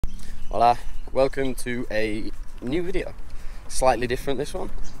Hola, welcome to a new video. Slightly different this one.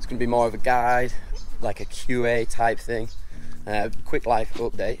 It's going to be more of a guide, like a QA type thing. Quick life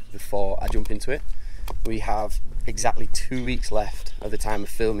update before I jump into it. We have exactly 2 weeks left of the time of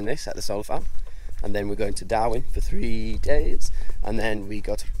filming this at the solar farm, and then we're going to Darwin for 3 days, and then we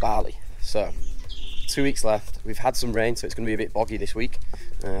go to Bali. So 2 weeks left. We've had some rain, so it's going to be a bit boggy this week,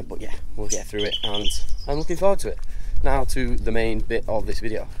 but yeah, we'll get through it, and I'm looking forward to it. Now to the main bit of this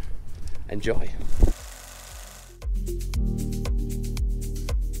video. Enjoy.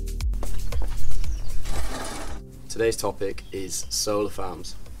 Today's topic is solar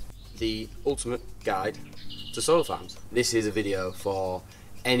farms, the ultimate guide to solar farms. This is a video for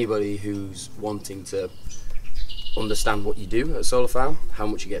anybody who's wanting to understand what you do at a solar farm, how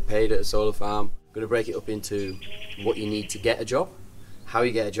much you get paid at a solar farm. I'm going to break it up into what you need to get a job, how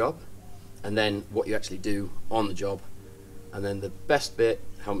you get a job, and then what you actually do on the job, and then the best bit,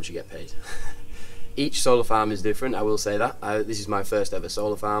 how much you get paid. Each solar farm is different, I will say that. This is my first ever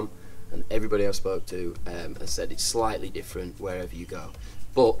solar farm, and everybody I've spoke to has said it's slightly different wherever you go,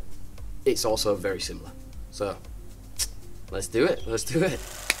 but it's also very similar. So let's do it.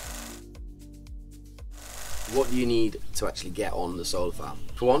 What do you need to actually get on the solar farm?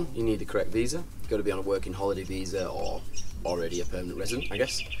 For one, you need the correct visa. You've got to be on a working holiday visa or already a permanent resident, I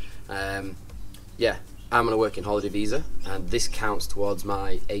guess. Yeah, I'm on a working holiday visa, and this counts towards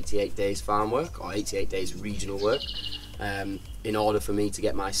my 88 days farm work or 88 days regional work in order for me to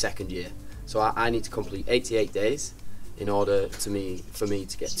get my second year. So I need to complete 88 days in order for me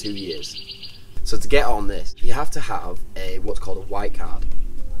to get 2 years. So to get on this, you have to have what's called a white card.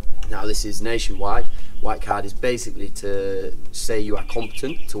 Now this is nationwide. White card is basically to say you are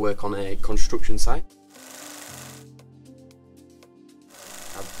competent to work on a construction site.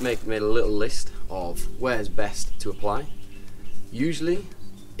 I've made a little list of where's best to apply. Usually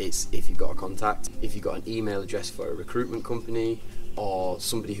it's if you've got a contact, if you've got an email address for a recruitment company or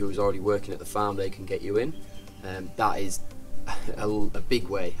somebody who is already working at the farm, they can get you in. That is a big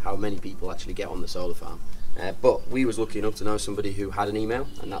way how many people actually get on the solar farm. But we was lucky enough to know somebody who had an email,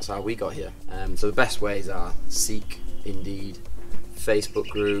 and that's how we got here. So the best ways are Seek, Indeed, Facebook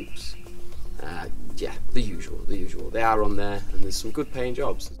groups, yeah, the usual. They are on there, and there's some good paying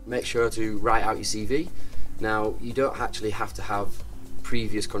jobs. Make sure to write out your CV. Now, you don't actually have to have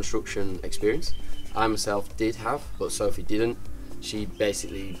previous construction experience. I myself did have, but Sophie didn't. She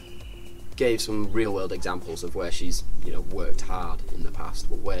basically gave some real world examples of where she's worked hard in the past,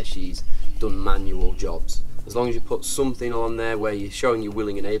 but where she's done manual jobs. As long as you put something on there where you're showing you're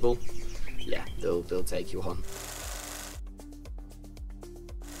willing and able, yeah, they'll take you on.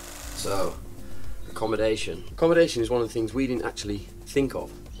 So, accommodation. Accommodation is one of the things we didn't actually think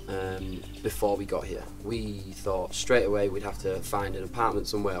of before we got here. We thought straight away we'd have to find an apartment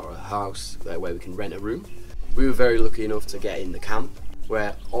somewhere or a house where we can rent a room. We were very lucky enough to get in the camp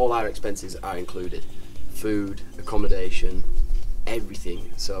where all our expenses are included. Food, accommodation,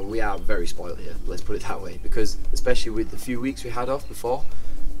 everything. So we are very spoiled here, let's put it that way, because especially with the few weeks we had off before,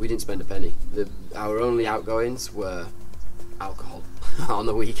 we didn't spend a penny. Our only outgoings were alcohol on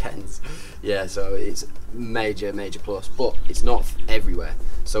the weekends. Yeah, so it's major plus, but it's not everywhere.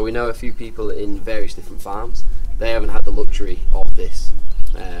 So we know a few people in various different farms, they haven't had the luxury of this.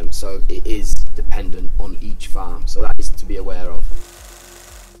 So it is dependent on each farm, so that is to be aware of.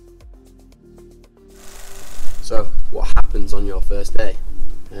 So what happens on your first day?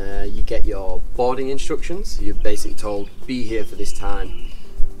 You get your boarding instructions. You're basically told, be here for this time,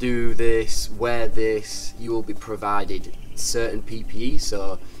 do this, wear this. You will be provided certain PPE,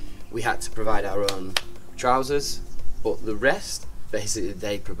 so we had to provide our own trousers, but the rest basically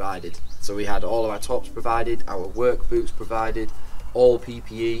they provided. So we had all of our tops provided, our work boots provided, all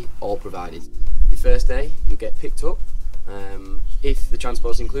PPE all provided. Your first day you'll get picked up. If the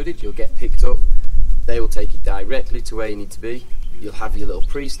transport's included, you'll get picked up. They will take you directly to where you need to be. You'll have your little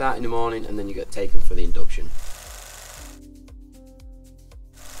pre-start in the morning, and then you get taken for the induction.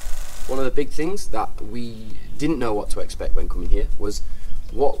 One of the big things that we didn't know what to expect when coming here was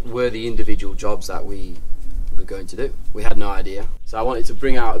what were the individual jobs that we were going to do. We had no idea. So I wanted to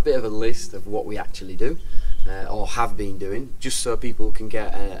bring out a bit of a list of what we actually do or have been doing, just so people can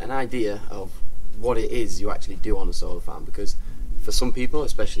get an idea of what it is you actually do on a solar farm, because for some people,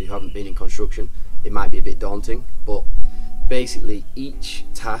 especially who haven't been in construction, it might be a bit daunting, but basically each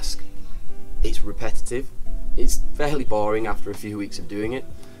task, it's repetitive, it's fairly boring after a few weeks of doing it,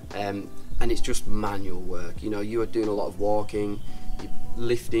 and it's just manual work. You are doing a lot of walking, you're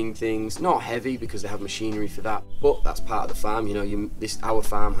lifting things, not heavy because they have machinery for that, but that's part of the farm. Our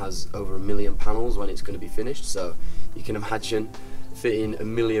farm has over 1 million panels when it's going to be finished, so you can imagine fitting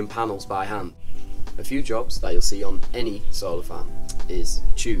 1 million panels by hand. A few jobs that you'll see on any solar farm is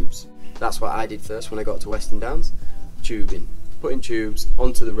tubes. That's what I did first when I got to Western Downs. Tubing. Putting tubes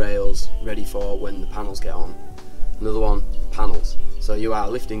onto the rails ready for when the panels get on. Another one, panels. So you are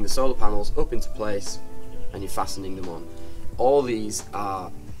lifting the solar panels up into place and you're fastening them on. All these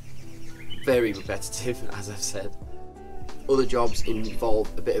are very repetitive, as I've said. Other jobs involve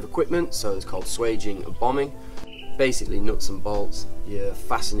a bit of equipment, so it's called swaging and bombing. Basically nuts and bolts, you're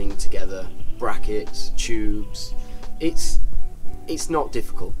fastening together brackets, tubes. It's not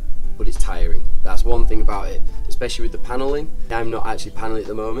difficult, but it's tiring. That's one thing about it, especially with the panelling. I'm not actually paneling at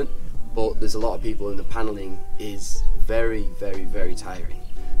the moment, but there's a lot of people, and the panelling is very, very, very tiring.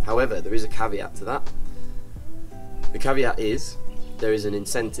 However, there is a caveat to that. The caveat is there is an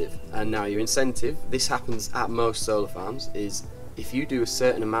incentive, and now your incentive, this happens at most solar farms, is if you do a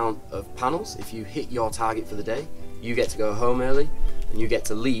certain amount of panels, if you hit your target for the day, you get to go home early and you get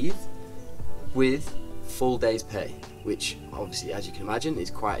to leave with full day's pay, which obviously, as you can imagine, is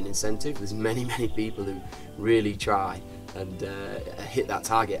quite an incentive. There's many people who really try and hit that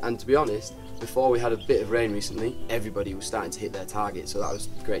target, and to be honest, before we had a bit of rain recently, everybody was starting to hit their target, so that was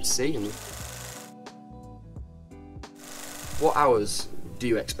great to see. And what hours do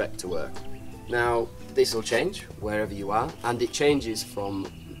you expect to work? Now, this will change wherever you are, and it changes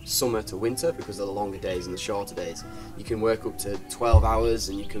from summer to winter because of the longer days and the shorter days. You can work up to 12 hours,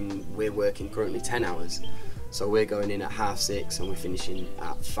 and we're working currently 10 hours. So we're going in at 6:30 and we're finishing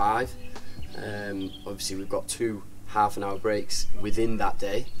at 5. Obviously we've got 2 half-an-hour breaks within that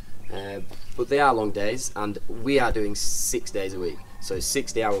day, but they are long days, and we are doing 6 days a week. So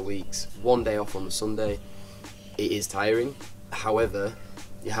 60-hour weeks, 1 day off on the Sunday. It is tiring. However,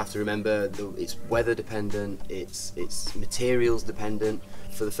 you have to remember it's weather dependent, it's materials dependent.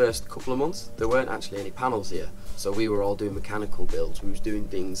 For the first couple of months, there weren't actually any panels here, so we were all doing mechanical builds. We was doing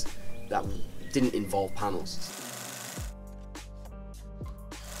things that didn't involve panels.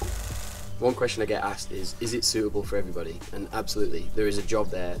 One question I get asked is it suitable for everybody? And absolutely, there is a job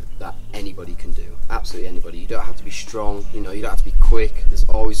there that anybody can do. Absolutely anybody. You don't have to be strong, you don't have to be quick. There's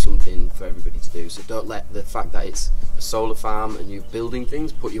always something for everybody to do. So don't let the fact that it's a solar farm and you're building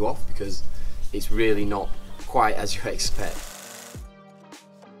things put you off, because it's really not quite as you expect.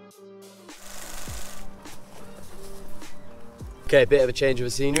 Okay, a bit of a change of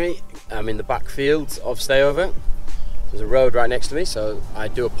the scenery. I'm in the back fields of Stayover. There's a road right next to me, so I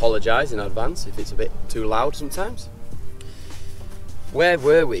do apologise in advance if it's a bit too loud sometimes. Where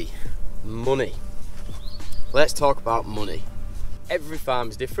were we? Money. Let's talk about money. Every farm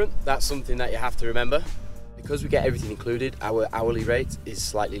is different. That's something that you have to remember. Because we get everything included, our hourly rate is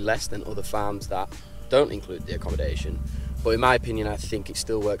slightly less than other farms that don't include the accommodation. But in my opinion, I think it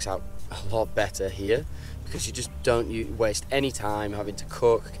still works out a lot better here, because you just don't waste any time having to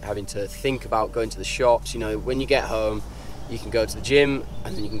cook, having to think about going to the shops. When you get home, you can go to the gym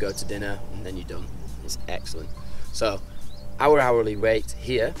and then you can go to dinner and then you're done. It's excellent. So our hourly rate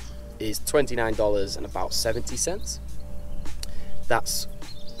here is $29.70. That's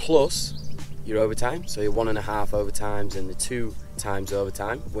plus your overtime, so your 1.5 overtimes and the 2 times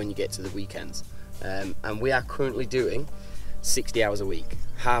overtime when you get to the weekends. And we are currently doing 60 hours a week,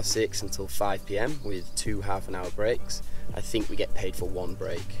 6:30 until 5 p.m. with 2 half-an-hour breaks. I think we get paid for 1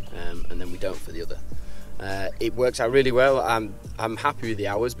 break, and then we don't for the other. It works out really well. I'm happy with the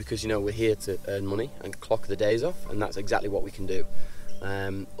hours because we're here to earn money and clock the days off, and that's exactly what we can do.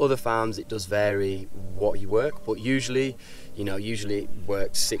 Other farms, it does vary what you work, but usually it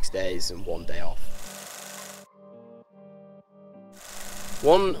works 6 days and 1 day off.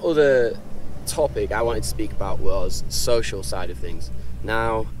 One other topic I wanted to speak about was social side of things.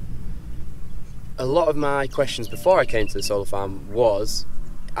 Now, a lot of my questions before I came to the solar farm was,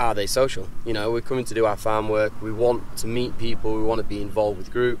 are they social? We're coming to do our farm work, we want to meet people, we want to be involved with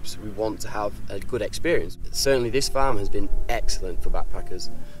groups, we want to have a good experience. Certainly this farm has been excellent for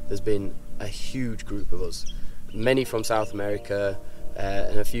backpackers. There's been a huge group of us, many from South America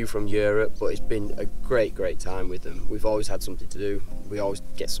and a few from Europe, but it's been a great time with them. We've always had something to do, we always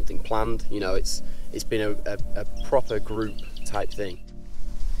get something planned. It's been a proper group type thing.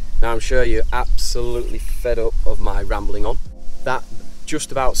 Now I'm sure you're absolutely fed up of my rambling on. That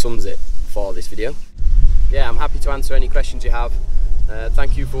just about sums it for this video. Yeah, I'm happy to answer any questions you have.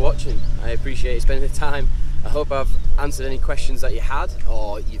 Thank you for watching. I appreciate you spending the time. I hope I've answered any questions that you had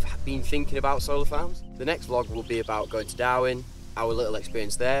or you've been thinking about solar farms. The next vlog will be about going to Darwin, our little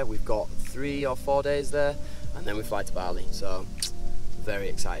experience there. We've got 3 or 4 days there, and then we fly to Bali. So very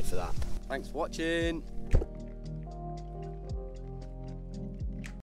excited for that. Thanks for watching.